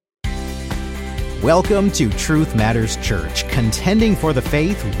Welcome to Truth Matters Church, contending for the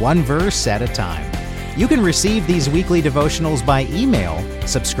faith one verse at a time. You can receive these weekly devotionals by email.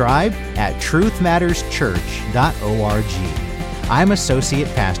 Subscribe at truthmatterschurch.org. I'm Associate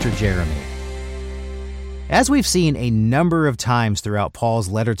Pastor Jeremy. As we've seen a number of times throughout Paul's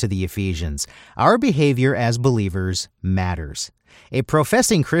letter to the Ephesians, our behavior as believers matters. A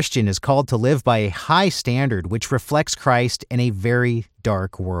professing Christian is called to live by a high standard which reflects Christ in a very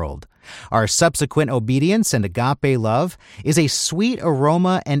dark world. Our subsequent obedience and agape love is a sweet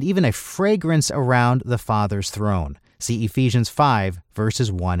aroma and even a fragrance around the Father's throne. See Ephesians 5,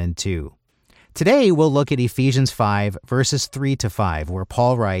 verses 1 and 2. Today, we'll look at Ephesians 5, verses 3 to 5, where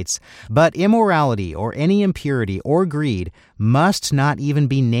Paul writes, "But immorality or any impurity or greed must not even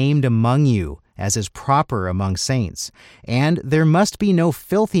be named among you, as is proper among saints. And there must be no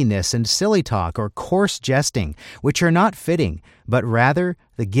filthiness and silly talk or coarse jesting, which are not fitting, but rather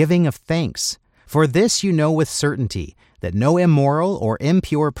the giving of thanks. For this you know with certainty, that no immoral or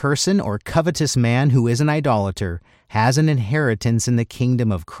impure person or covetous man who is an idolater has an inheritance in the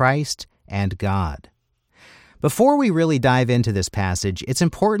kingdom of Christ and God." Before we really dive into this passage, it's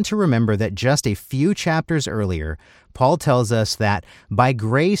important to remember that just a few chapters earlier, Paul tells us that by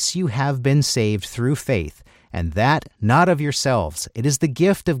grace you have been saved through faith, and that not of yourselves. It is the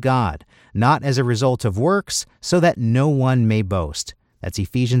gift of God, not as a result of works, so that no one may boast. That's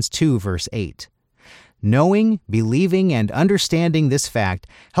Ephesians 2, verse 8. Knowing, believing, and understanding this fact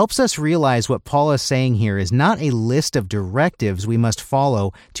helps us realize what Paul is saying here is not a list of directives we must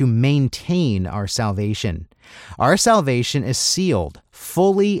follow to maintain our salvation. Our salvation is sealed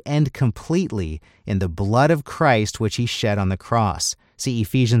fully and completely in the blood of Christ which he shed on the cross. See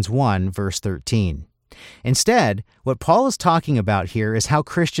Ephesians 1, verse 13. Instead, what Paul is talking about here is how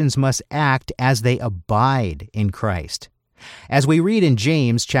Christians must act as they abide in Christ. As we read in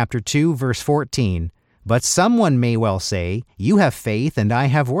James chapter 2, verse 14, "But someone may well say, 'You have faith and I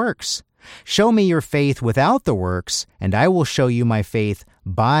have works. Show me your faith without the works, and I will show you my faith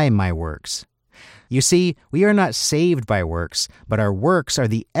by my works.'" You see, we are not saved by works, but our works are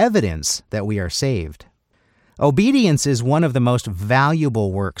the evidence that we are saved. Obedience is one of the most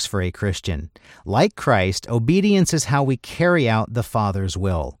valuable works for a Christian. Like Christ, obedience is how we carry out the Father's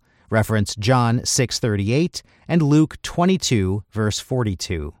will. Reference John 6:38 and Luke 22, verse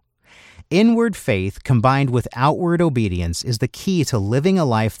 42. Inward faith combined with outward obedience is the key to living a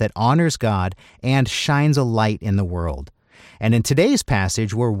life that honors God and shines a light in the world. And in today's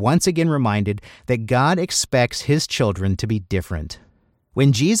passage, we're once again reminded that God expects his children to be different.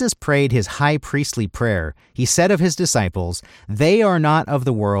 When Jesus prayed his high priestly prayer, he said of his disciples, "They are not of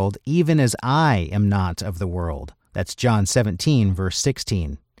the world, even as I am not of the world." That's John 17, verse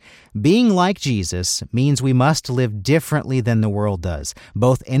 16. Being like Jesus means we must live differently than the world does,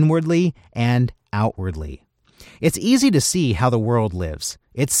 both inwardly and outwardly. It's easy to see how the world lives.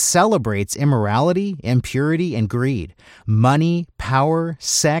 It celebrates immorality, impurity, and greed. Money, power,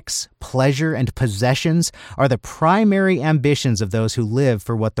 sex, pleasure, and possessions are the primary ambitions of those who live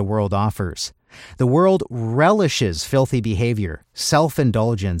for what the world offers. The world relishes filthy behavior,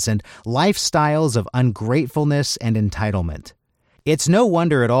 self-indulgence, and lifestyles of ungratefulness and entitlement. It's no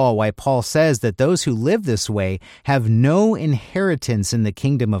wonder at all why Paul says that those who live this way have no inheritance in the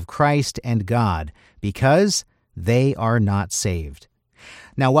kingdom of Christ and God, because they are not saved.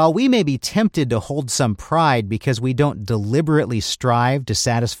 Now, while we may be tempted to hold some pride because we don't deliberately strive to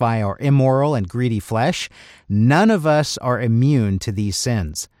satisfy our immoral and greedy flesh, none of us are immune to these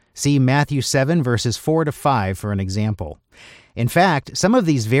sins. See Matthew 7, verses 4 to 5 for an example. In fact, some of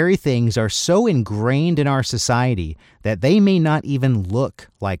these very things are so ingrained in our society that they may not even look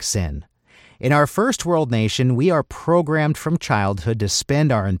like sin. In our first world nation, we are programmed from childhood to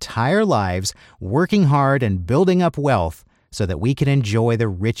spend our entire lives working hard and building up wealth so that we can enjoy the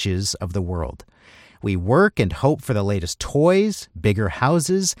riches of the world. We work and hope for the latest toys, bigger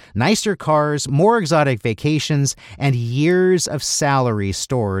houses, nicer cars, more exotic vacations, and years of salary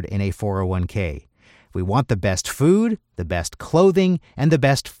stored in a 401k. We want the best food, the best clothing, and the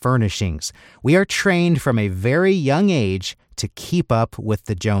best furnishings. We are trained from a very young age to keep up with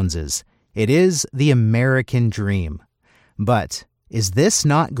the Joneses. It is the American dream. But is this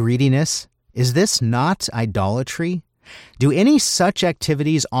not greediness? Is this not idolatry? Do any such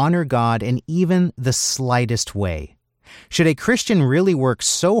activities honor God in even the slightest way? Should a Christian really work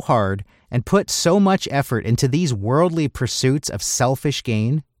so hard and put so much effort into these worldly pursuits of selfish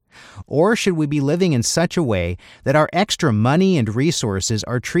gain? Or should we be living in such a way that our extra money and resources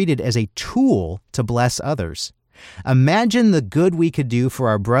are treated as a tool to bless others? Imagine the good we could do for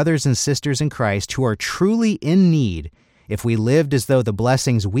our brothers and sisters in Christ who are truly in need if we lived as though the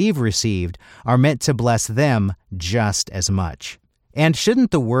blessings we've received are meant to bless them just as much. And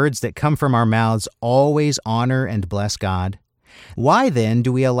shouldn't the words that come from our mouths always honor and bless God? Why then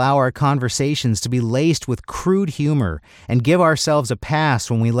do we allow our conversations to be laced with crude humor and give ourselves a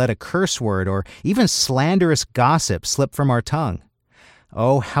pass when we let a curse word or even slanderous gossip slip from our tongue?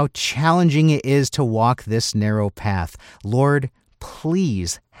 Oh, how challenging it is to walk this narrow path. Lord,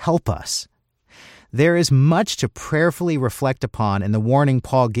 please help us. There is much to prayerfully reflect upon in the warning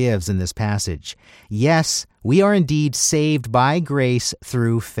Paul gives in this passage. Yes, we are indeed saved by grace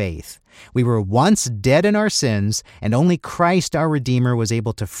through faith. We were once dead in our sins, and only Christ our Redeemer was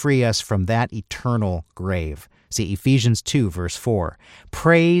able to free us from that eternal grave. See Ephesians 2, verse 4.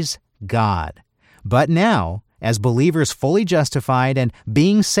 Praise God. But now, as believers fully justified and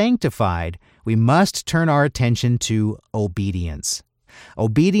being sanctified, we must turn our attention to obedience.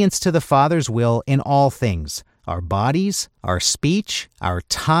 Obedience to the Father's will in all things, our bodies, our speech, our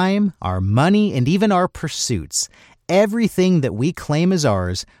time, our money, and even our pursuits. Everything that we claim as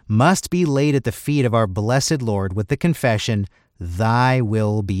ours must be laid at the feet of our blessed Lord with the confession, "Thy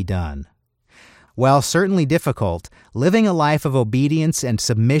will be done." While certainly difficult, living a life of obedience and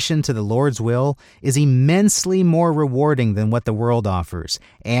submission to the Lord's will is immensely more rewarding than what the world offers,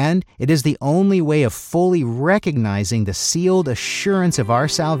 and it is the only way of fully recognizing the sealed assurance of our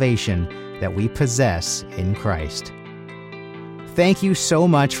salvation that we possess in Christ. Thank you so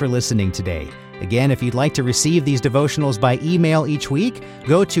much for listening today. Again, if you'd like to receive these devotionals by email each week,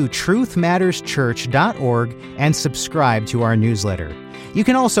 go to truthmatterschurch.org and subscribe to our newsletter. You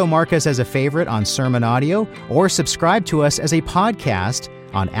can also mark us as a favorite on Sermon Audio or subscribe to us as a podcast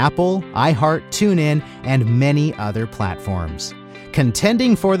on Apple, iHeart, TuneIn, and many other platforms.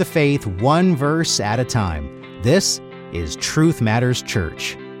 Contending for the faith one verse at a time. This is Truth Matters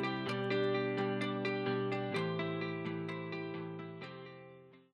Church.